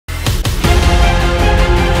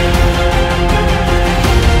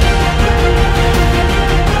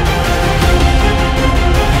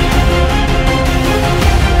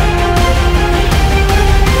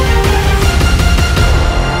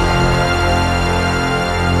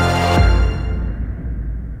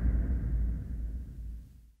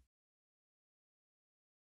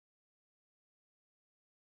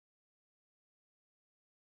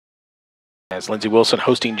as Lindsey Wilson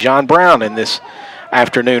hosting John Brown in this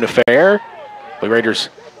afternoon affair. The Raiders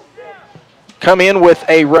come in with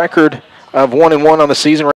a record of 1-1 on the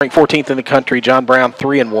season, ranked 14th in the country. John Brown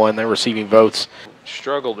 3-1. They're receiving votes.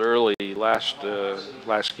 Struggled early last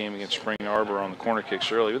game against Spring Arbor on the corner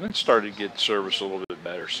kicks early, but then started to get service a little bit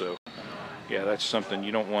better. So, yeah, that's something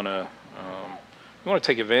you don't want to. You want to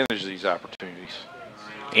take advantage of these opportunities.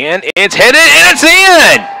 And it's headed and it's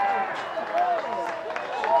in.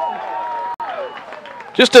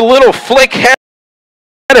 Just a little flick header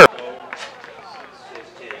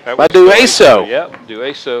by Dueso. Yep,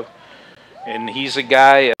 Dueso. And he's a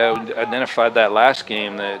guy who identified that last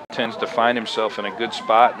game that tends to find himself in a good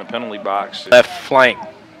spot in the penalty box. Left flank.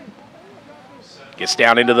 Gets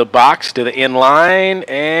down into the box to the end line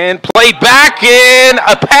and played back in.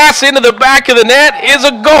 A pass into the back of the net is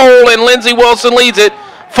a goal, and Lindsey Wilson leads it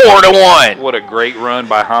 4-1. What a great run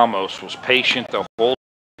by Ramos. Was patient the whole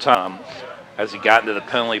time as he got into the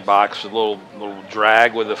penalty box. A little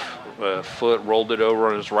drag with a foot, rolled it over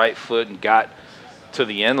on his right foot and got to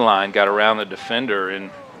the end line, got around the defender.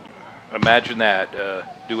 And imagine that,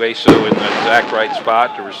 Dueso in the exact right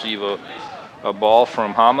spot to receive a ball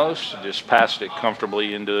from Ramos, just passed it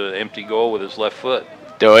comfortably into an empty goal with his left foot.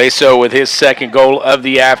 Dueso with his second goal of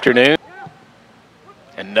the afternoon.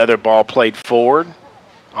 Another ball played forward.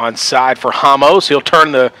 Onside for Ramos. He'll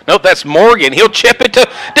turn the, nope, that's Morgan. He'll chip it to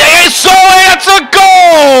Dueso, and it's a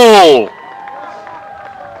goal!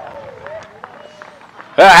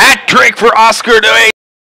 A hat trick for Oscar Dueso.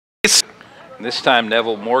 This time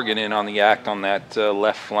Neville Morgan in on the act on that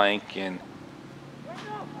left flank, and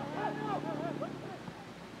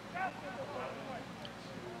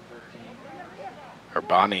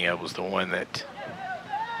Urbania was the one that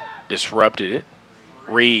disrupted it.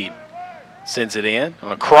 Reed sends it in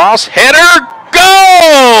on a cross header.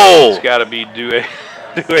 Goal! It's got to be Dueso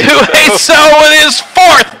with his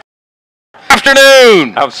fourth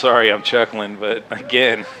afternoon. I'm sorry, I'm chuckling, but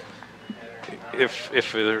again, if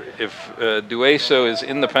Dueso is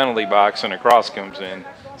in the penalty box and a cross comes in,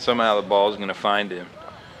 somehow the ball is going to find him,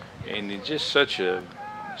 and it's just such a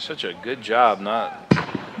good job not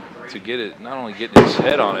to get it, not only getting his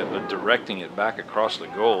head on it, but directing it back across the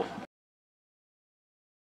goal.